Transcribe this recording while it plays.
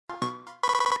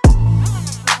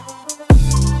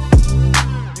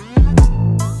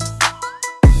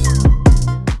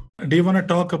do you want to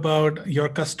talk about your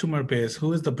customer base?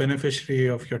 Who is the beneficiary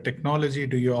of your technology?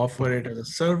 Do you offer it as a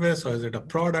service or is it a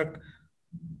product?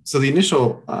 So the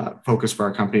initial focus for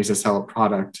our company is to sell a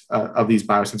product of these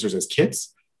biosensors as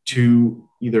kits to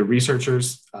either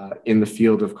researchers in the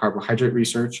field of carbohydrate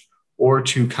research or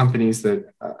to companies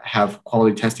that have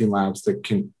quality testing labs that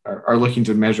are looking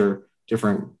to measure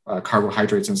different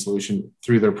carbohydrates in solution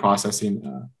through their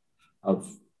processing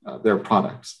of their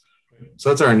products. So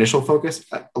that's our initial focus.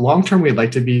 Long term, we'd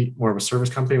like to be more of a service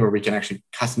company where we can actually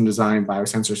custom design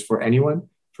biosensors for anyone,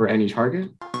 for any target.